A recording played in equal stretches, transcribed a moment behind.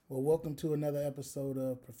Well, welcome to another episode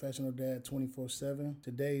of Professional Dad 24/7.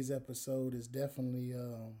 Today's episode is definitely,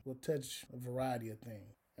 will touch a variety of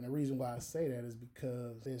things. And the reason why I say that is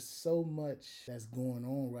because there's so much that's going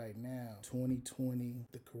on right now, 2020,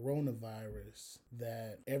 the coronavirus,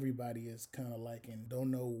 that everybody is kind of like and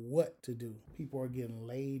don't know what to do. People are getting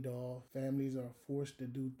laid off. Families are forced to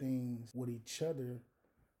do things with each other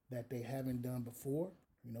that they haven't done before.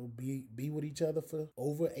 Be with each other for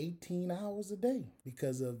over 18 hours a day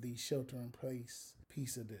because of the shelter in place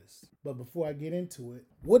piece of this. But before I get into it,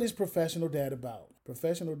 what is Professional Dad about?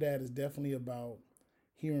 Professional Dad is definitely about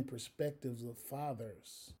hearing perspectives of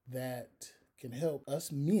fathers that can help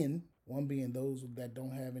us men, one being those that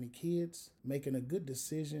don't have any kids, making a good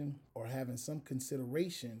decision or having some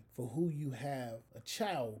consideration for who you have a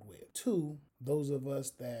child with. Two, those of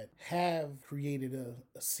us that have created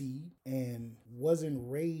a seed and wasn't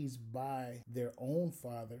raised by their own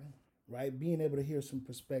father, right? Being able to hear some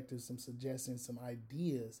perspectives, some suggestions, some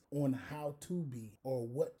ideas on how to be or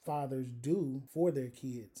what fathers do for their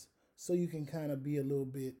kids, so you can kind of be a little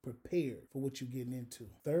bit prepared for what you're getting into.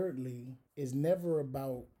 Thirdly, it's never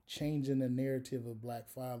about changing the narrative of black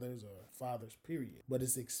fathers or fathers, period, but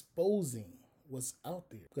it's exposing what's out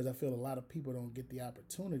there, because I feel a lot of people don't get the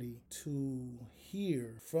opportunity to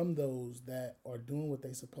hear from those that are doing what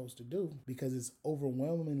they're supposed to do, because it's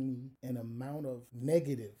overwhelmingly an amount of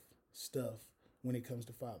negative stuff when it comes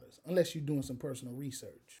to fathers, unless you're doing some personal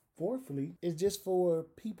research. Fourthly, it's just for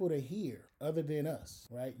people to hear other than us,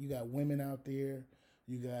 right? You got women out there,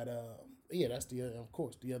 you got, that's of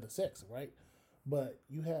course, the other sex, right? But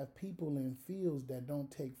you have people in fields that don't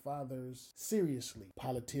take fathers seriously.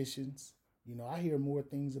 Politicians, I hear more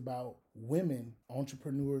things about women,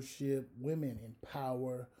 entrepreneurship, women in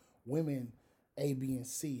power, women A, B, and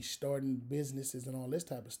C, starting businesses and all this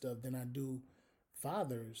type of stuff than I do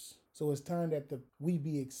fathers. So it's time that we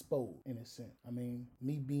be exposed in a sense. I mean,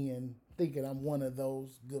 thinking I'm one of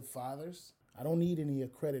those good fathers, I don't need any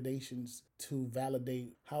accreditations to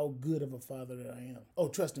validate how good of a father that I am. Oh,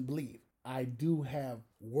 trust and believe. I do have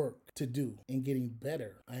work to do in getting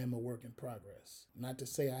better. I am a work in progress. Not to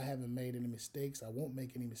say I haven't made any mistakes. I won't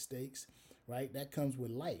make any mistakes, right? That comes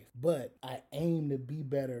with life. But I aim to be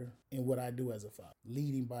better in what I do as a father,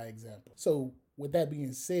 leading by example. So with that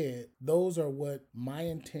being said, those are what my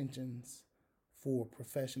intentions for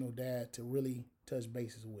Professional Dad to really touch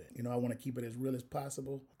bases with. I want to keep it as real as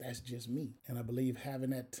possible. That's just me. And I believe having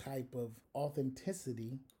that type of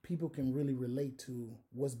authenticity, people can really relate to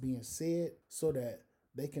what's being said so that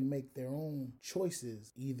they can make their own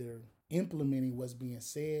choices, either implementing what's being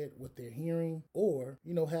said, what they're hearing, or,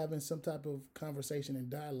 having some type of conversation and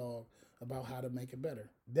dialogue about how to make it better.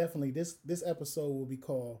 Definitely, this episode will be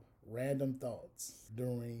called Random Thoughts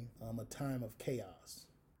During a Time of Chaos.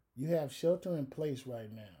 You have shelter in place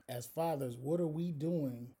right now. As fathers, what are we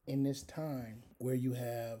doing in this time where you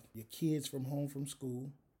have your kids from home from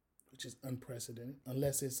school, which is unprecedented,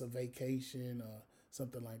 unless it's a vacation or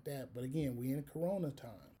something like that. But again, we're in a corona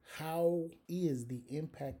time. How is the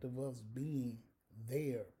impact of us being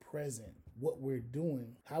there, present, what we're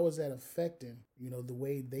doing? How is that affecting, the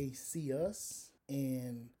way they see us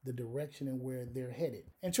and the direction and where they're headed?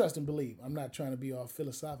 And trust and believe, I'm not trying to be all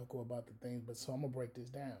philosophical about the things, but so I'm gonna break this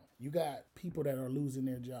down. You got people that are losing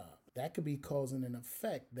their job. That could be causing an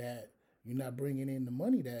effect that you're not bringing in the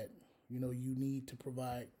money that you need to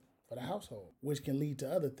provide for the household, which can lead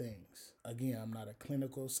to other things. Again, I'm not a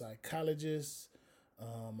clinical psychologist.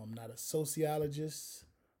 I'm not a sociologist,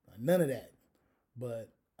 none of that. But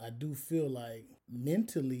I do feel like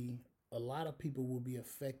mentally, a lot of people will be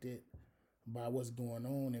affected by what's going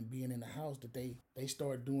on and being in the house, that they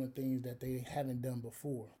start doing things that they haven't done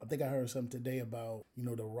before. I think I heard something today about,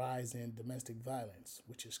 the rise in domestic violence,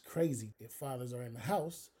 which is crazy. If fathers are in the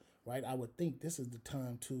house, right, I would think this is the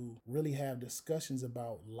time to really have discussions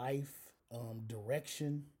about life,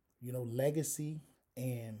 direction, legacy,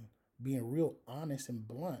 and being real honest and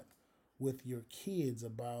blunt with your kids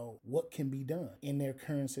about what can be done in their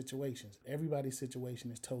current situations. Everybody's situation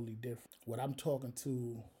is totally different. What I'm talking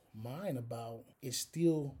to mine about is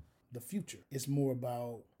still the future. It's more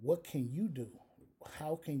about what can you do?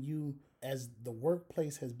 How can you, as the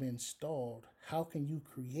workplace has been stalled, how can you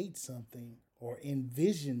create something or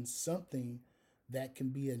envision something that can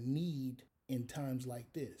be a need in times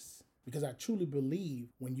like this? Because I truly believe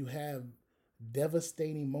when you have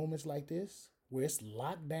devastating moments like this, where it's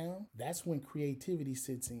locked down, that's when creativity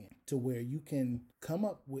sits in, to where you can come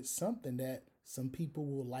up with something that some people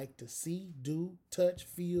will like to see, do, touch,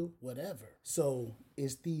 feel, whatever. So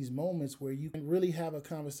it's these moments where you can really have a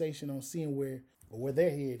conversation on seeing where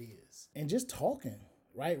their head is, and just talking,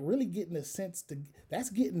 right? Really getting a sense to that's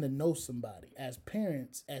getting to know somebody. As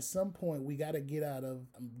parents, at some point, we got to get out of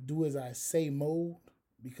do as I say mode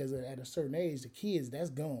because at a certain age, the kids that's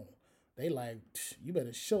gone. They like you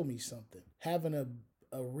better show me something. Having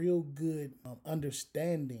a real good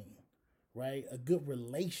understanding, right? A good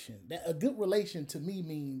relation. That a good relation to me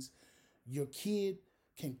means your kid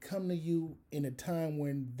can come to you in a time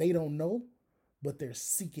when they don't know, but they're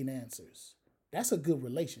seeking answers. That's a good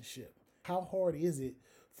relationship. How hard is it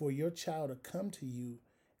for your child to come to you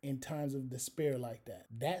in times of despair like that?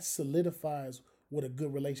 That solidifies what a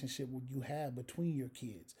good relationship would you have between your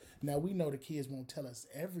kids. Now we know the kids won't tell us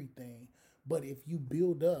everything, but if you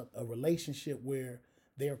build up a relationship where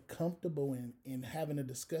they're comfortable in having a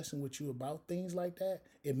discussion with you about things like that,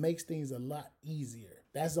 it makes things a lot easier.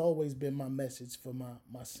 That's always been my message for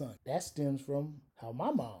my son. That stems from how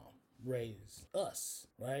my mom raised us,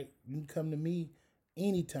 right? You can come to me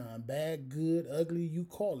anytime, bad, good, ugly, you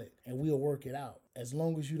call it, and we'll work it out. As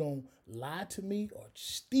long as you don't lie to me or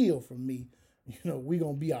steal from me, we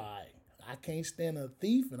gonna be all right. I can't stand a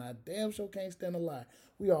thief, and I damn sure can't stand a lie.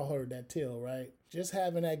 We all heard that tale, right? Just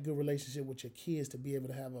having that good relationship with your kids to be able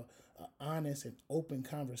to have a honest and open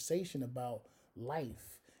conversation about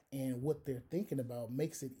life and what they're thinking about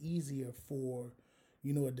makes it easier for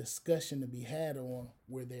a discussion to be had on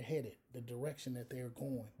where they're headed, the direction that they're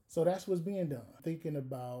going. So that's what's being done. Thinking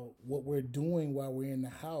about what we're doing while we're in the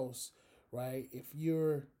house, right? If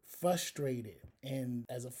you're frustrated and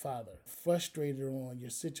as a father, frustrated on your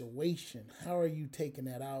situation, how are you taking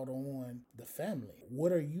that out on the family?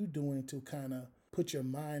 What are you doing to kind of put your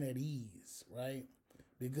mind at ease, right?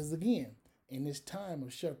 Because again, in this time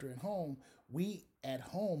of shelter at home, we at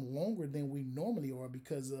home longer than we normally are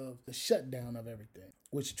because of the shutdown of everything,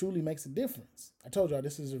 which truly makes a difference. I told y'all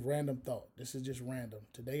this is a random thought. This is just random.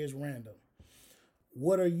 Today is random.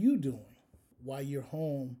 What are you doing while you're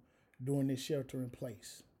home during this shelter in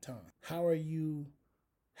place time? How are you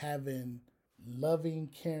having loving,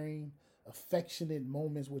 caring, affectionate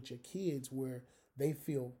moments with your kids where they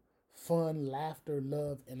feel fun, laughter,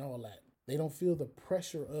 love, and all that? They don't feel the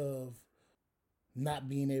pressure of not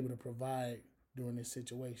being able to provide during this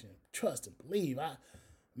situation. Trust and believe.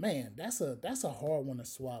 That's a hard one to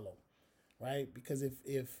swallow, right? Because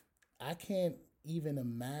if I can't even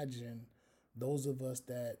imagine those of us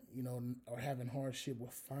that are having hardship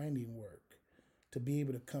with finding work, to be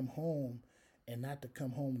able to come home and not to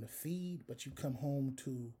come home to feed, but you come home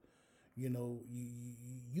to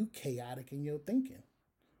you chaotic in your thinking,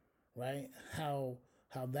 right? How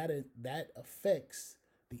that affects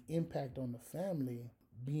the impact on the family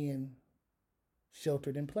being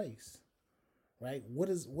sheltered in place, right? What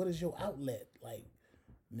is your outlet? Like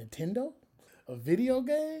Nintendo? A video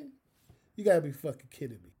game? You gotta be fucking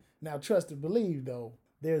kidding me. Now, trust and believe though,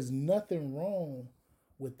 there's nothing wrong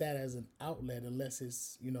with that as an outlet unless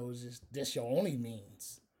it's just that's your only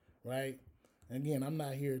means, right? And again, I'm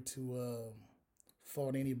not here to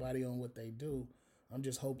fault anybody on what they do. I'm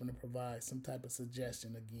just hoping to provide some type of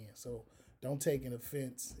suggestion again. So don't take an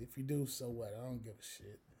offense. If you do, so what? I don't give a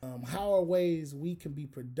shit. How are ways we can be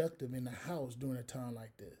productive in the house during a time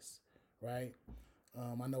like this, right?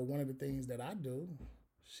 I know one of the things that I do,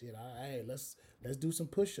 let's do some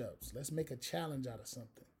push-ups. Let's make a challenge out of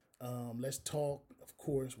something. Let's talk, of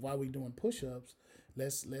course, while we're doing push-ups.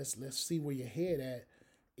 Let's see where your head at.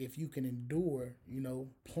 If you can endure,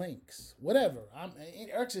 planks, whatever. I'm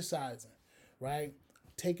exercising, right?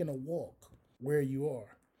 Taking a walk where you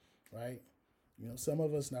are, right? Some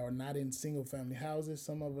of us now are not in single family houses.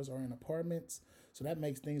 Some of us are in apartments. So that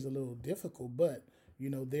makes things a little difficult. But,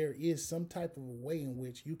 there is some type of a way in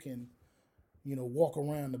which you can, walk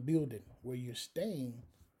around the building where you're staying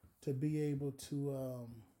to be able to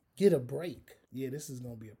get a break. Yeah, this is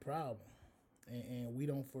going to be a problem. And we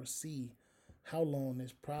don't foresee how long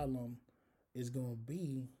this problem is going to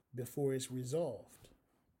be before it's resolved.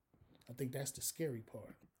 I think that's the scary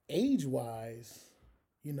part. Age-wise,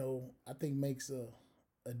 I think makes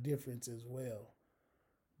a difference as well.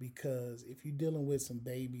 Because if you're dealing with some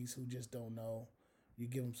babies who just don't know, you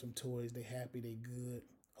give them some toys, they happy, they good.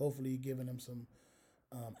 Hopefully you're giving them some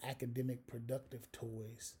academic productive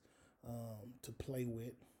toys to play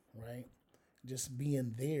with, right? Just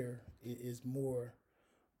being there is more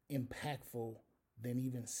impactful than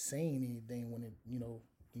even saying anything when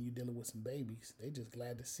when you're dealing with some babies. They just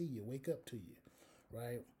glad to see you, wake up to you,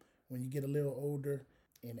 right? When you get a little older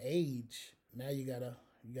in age, now you gotta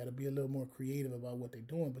be a little more creative about what they're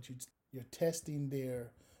doing, but you're testing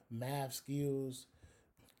their math skills,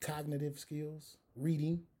 cognitive skills,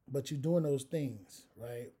 reading, but you're doing those things,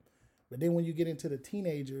 right? But then when you get into the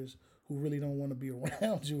teenagers who really don't want to be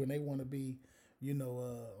around you and they want to be,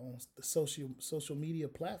 on the social media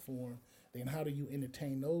platform, then how do you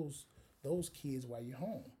entertain those kids while you're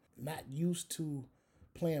home? Not used to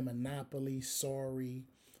playing Monopoly, Sorry,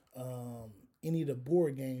 any of the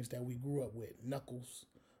board games that we grew up with, Knuckles.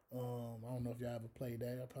 I don't know if y'all ever played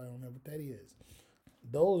that. I probably don't know what that is.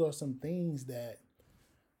 Those are some things that,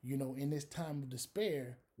 in this time of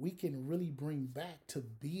despair, we can really bring back to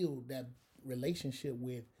build that relationship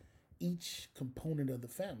with each component of the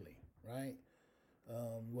family, right?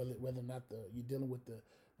 Whether or not you're dealing with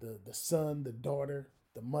the son, the daughter,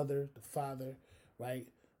 the mother, the father, right?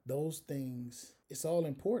 Those things, it's all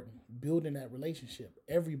important. Building that relationship,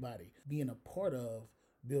 everybody being a part of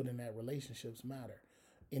building that relationships matter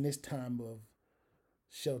in this time of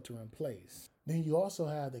shelter in place. Then you also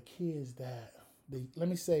have the kids let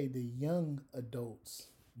me say the young adults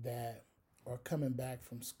that are coming back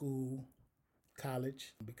from school,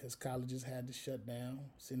 college, because colleges had to shut down,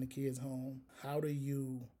 send the kids home. How do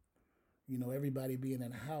you, everybody being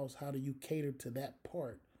in the house, how do you cater to that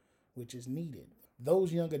part which is needed?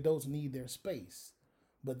 Those young adults need their space,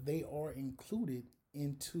 but they are included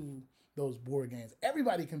into those board games.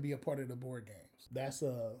 Everybody can be a part of the board games. That's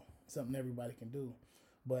something everybody can do.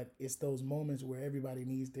 But it's those moments where everybody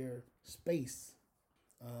needs their space,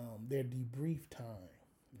 their debrief time,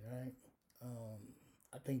 right?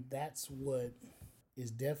 I think that's what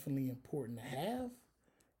is definitely important to have,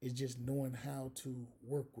 is just knowing how to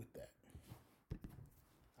work with that.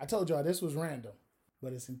 I told y'all this was random,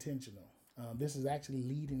 but it's intentional. This is actually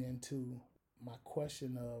leading into my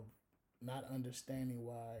question of not understanding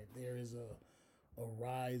why there is a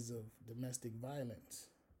rise of domestic violence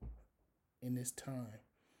in this time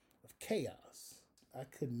of chaos. I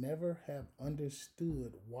could never have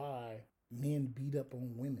understood why men beat up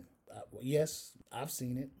on women. Yes, I've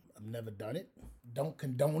seen it. I've never done it. Don't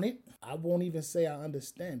condone it. I won't even say I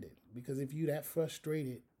understand it, because if you're that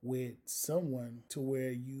frustrated with someone to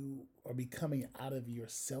where you are becoming out of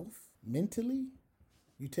yourself mentally,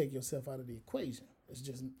 you take yourself out of the equation. It's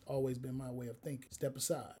just always been my way of thinking. Step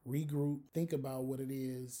aside, regroup, think about what it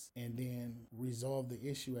is, and then resolve the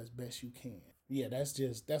issue as best you can. Yeah,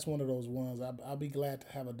 that's one of those ones. I'll be glad to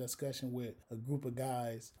have a discussion with a group of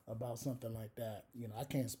guys about something like that. I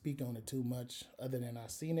can't speak on it too much other than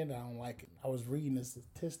I've seen it. I don't like it. I was reading a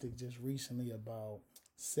statistic just recently about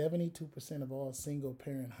 72% of all single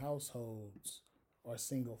parent households are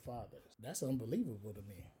single fathers. That's unbelievable to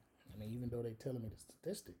me. Even though they're telling me the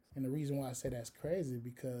statistics. And the reason why I say that's crazy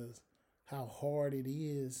because how hard it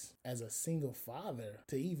is as a single father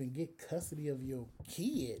to even get custody of your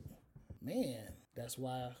kid. Man, that's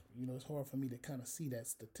why, it's hard for me to kind of see that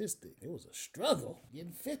statistic. It was a struggle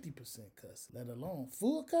getting 50% custody, let alone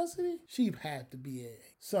full custody. She'd have to be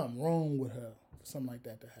something wrong with her for something like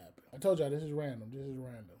that to happen. I told y'all this is random.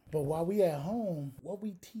 But while we at home, what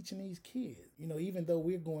we teaching these kids? Even though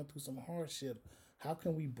we're going through some hardship, how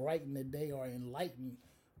can we brighten the day or enlighten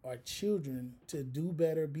our children to do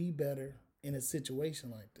better, be better in a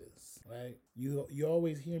situation like this, right? You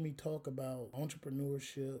always hear me talk about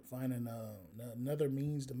entrepreneurship, finding another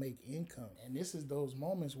means to make income. And this is those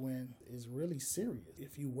moments when it's really serious.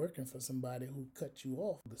 If you're working for somebody who cut you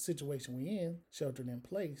off, the situation we're in, sheltered in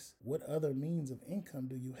place, what other means of income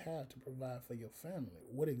do you have to provide for your family?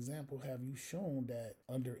 What example have you shown that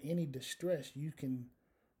under any distress you can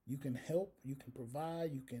help, you can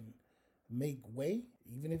provide, you can make way,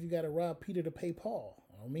 even if you got to rob Peter to pay Paul?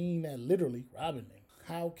 I don't mean that literally, robbing them.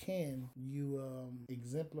 How can you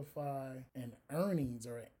exemplify an earnings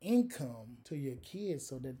or an income to your kids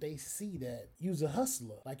so that they see that you're a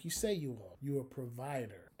hustler, like you say you are? You're a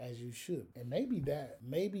provider, as you should. And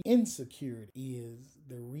maybe insecurity is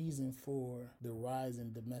the reason for the rise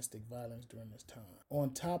in domestic violence during this time.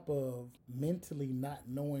 On top of mentally not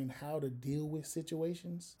knowing how to deal with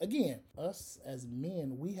situations. Again, us as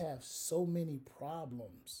men, we have so many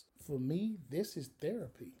problems. For me, this is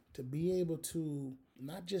therapy. To be able to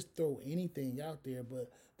not just throw anything out there,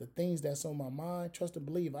 but the things that's on my mind, trust and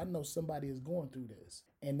believe, I know somebody is going through this.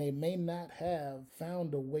 And they may not have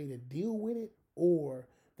found a way to deal with it, or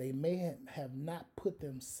they may have not put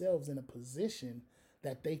themselves in a position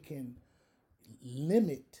that they can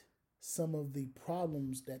limit some of the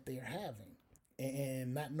problems that they're having.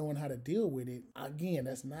 And not knowing how to deal with it, again,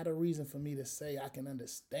 that's not a reason for me to say I can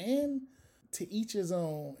understand. To each his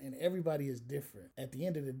own, and everybody is different. At the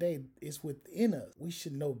end of the day, it's within us. We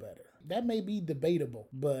should know better. That may be debatable,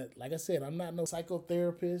 but like I said, I'm not no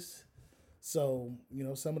psychotherapist. So,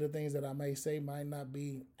 some of the things that I may say might not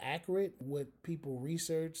be accurate, what people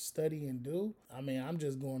research, study, and do. I'm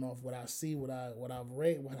just going off what I see, what I've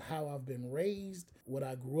read, how I've been raised, what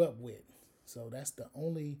I grew up with. So that's the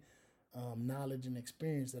only knowledge and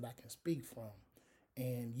experience that I can speak from.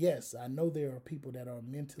 And yes, I know there are people that are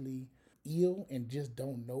mentally ill and just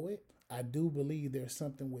don't know it. I do believe there's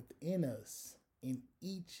something within us, in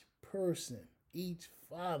each person, each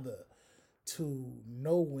father, to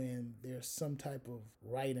know when there's some type of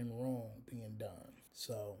right and wrong being done.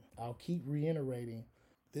 So I'll keep reiterating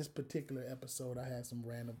this particular episode. I had some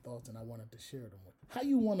random thoughts and I wanted to share them with you. How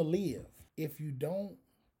you want to live if you don't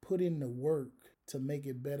put in the work to make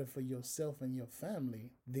it better for yourself and your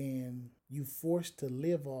family, then you forced to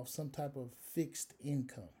live off some type of fixed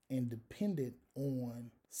income and dependent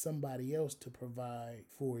on somebody else to provide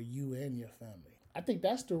for you and your family. I think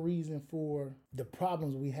that's the reason for the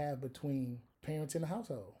problems we have between parents in the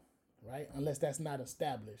household, right? Unless that's not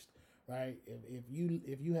established, right? If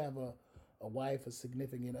you have a wife, a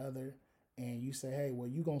significant other, and you say, hey, well,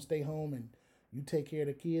 you gonna stay home and you take care of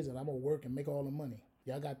the kids and I'm gonna work and make all the money.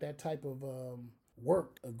 Y'all got that type of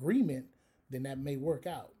work agreement, then that may work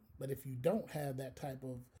out. But if you don't have that type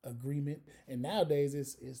of agreement, and nowadays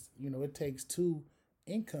it's it takes two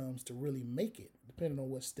incomes to really make it, depending on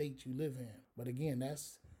what state you live in. But again,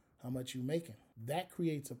 that's how much you're making. That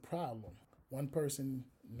creates a problem. One person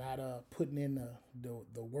not putting in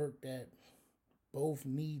the work that both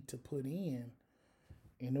need to put in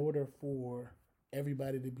order for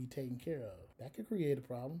everybody to be taken care of. That could create a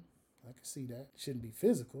problem. I can see that. It shouldn't be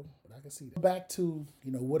physical, but I can see that. Back to,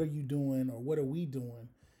 what are you doing or what are we doing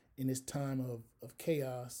in this time of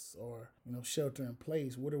chaos or, shelter in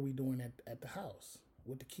place? What are we doing at the house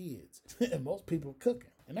with the kids? And most people cooking.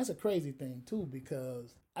 And that's a crazy thing too,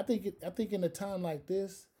 because I think in a time like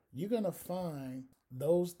this, you're going to find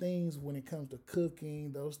those things when it comes to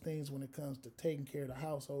cooking, those things when it comes to taking care of the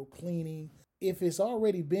household, cleaning. If it's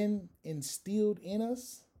already been instilled in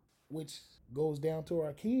us, which goes down to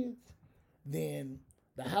our kids, then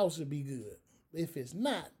the house should be good. If it's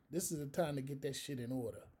not, this is the time to get that shit in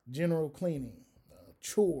order. General cleaning,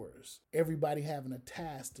 chores, everybody having a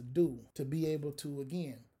task to do to be able to,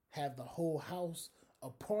 again, have the whole house a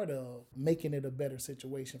part of making it a better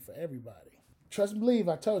situation for everybody. Trust and believe,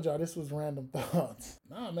 I told y'all this was random thoughts.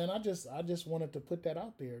 Nah, man, I just wanted to put that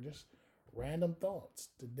out there. Just random thoughts.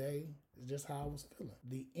 Today is just how I was feeling.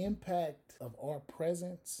 The impact of our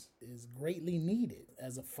presence is greatly needed.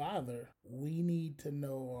 As a father, we need to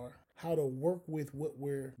know how to work with what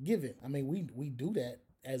we're given. I mean, we do that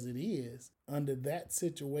as it is. Under that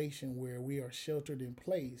situation where we are sheltered in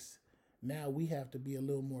place, now we have to be a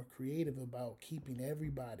little more creative about keeping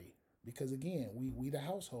everybody. Because again, we the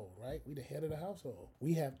household, right? We the head of the household.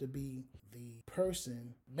 We have to be the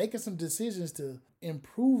person making some decisions to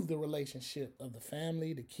improve the relationship of the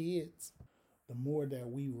family, the kids. The more that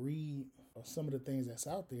we read of some of the things that's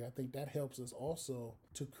out there, I think that helps us also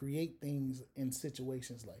to create things in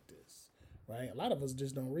situations like this, right? A lot of us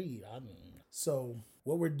just don't read. So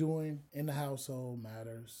what we're doing in the household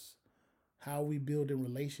matters. How we build in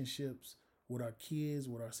relationships with our kids,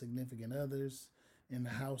 with our significant others in the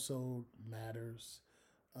household matters.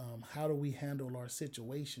 How do we handle our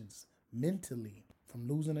situations mentally, from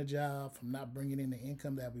losing a job, from not bringing in the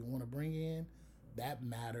income that we want to bring in? That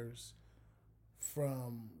matters.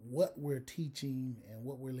 From what we're teaching and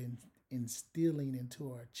what we're instilling into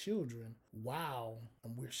our children while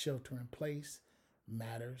we're shelter in place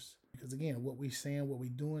matters. Because again, what we're saying, what we're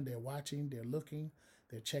doing, they're watching, they're looking,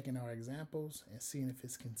 they're checking our examples and seeing if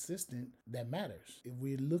it's consistent. That matters. If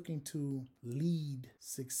we're looking to lead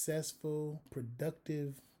successful,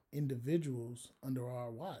 productive individuals under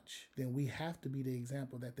our watch, then we have to be the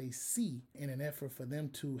example that they see in an effort for them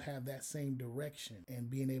to have that same direction and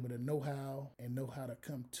being able to know how to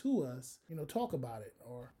come to us, talk about it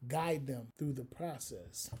or guide them through the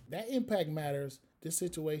process. That impact matters. This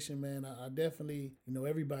situation, man, I definitely,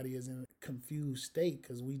 everybody is in a confused state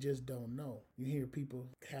because we just don't know. You hear people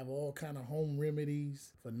have all kind of home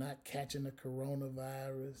remedies for not catching the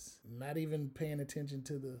coronavirus, not even paying attention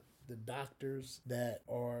to the doctors that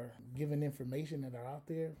are giving information that are out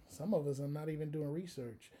there. Some of us are not even doing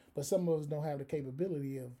research, but some of us don't have the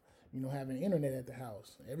capability of, having internet at the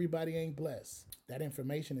house. Everybody ain't blessed. That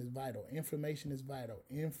information is vital. Information is vital.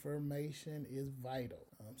 Information is vital.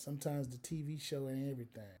 Sometimes the TV show ain't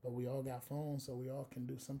everything, but we all got phones, so we all can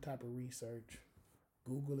do some type of research.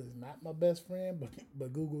 Google is not my best friend,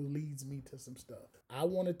 but Google leads me to some stuff. I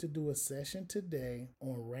wanted to do a session today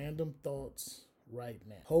on random thoughts right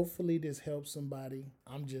now. Hopefully this helps somebody.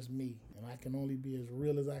 I'm just me, and I can only be as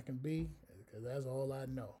real as I can be because that's all I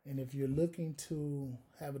know. And if you're looking to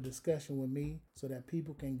have a discussion with me so that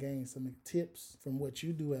people can gain some tips from what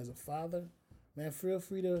you do as a father, man, feel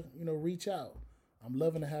free to, reach out. I'm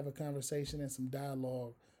loving to have a conversation and some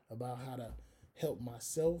dialogue about how to help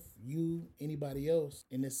myself, you, anybody else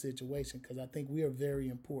in this situation, because I think we are very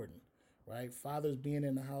important, right? Fathers being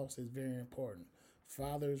in the house is very important.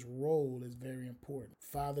 Father's role is very important.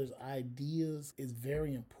 Father's ideas is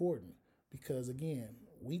very important because, again,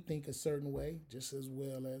 we think a certain way just as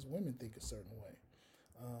well as women think a certain way.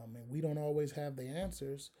 And we don't always have the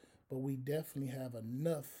answers, but we definitely have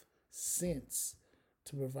enough sense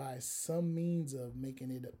to provide some means of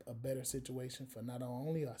making it a better situation for not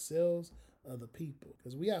only ourselves, other people.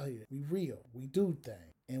 Because we out here, we real, we do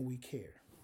things, and we care.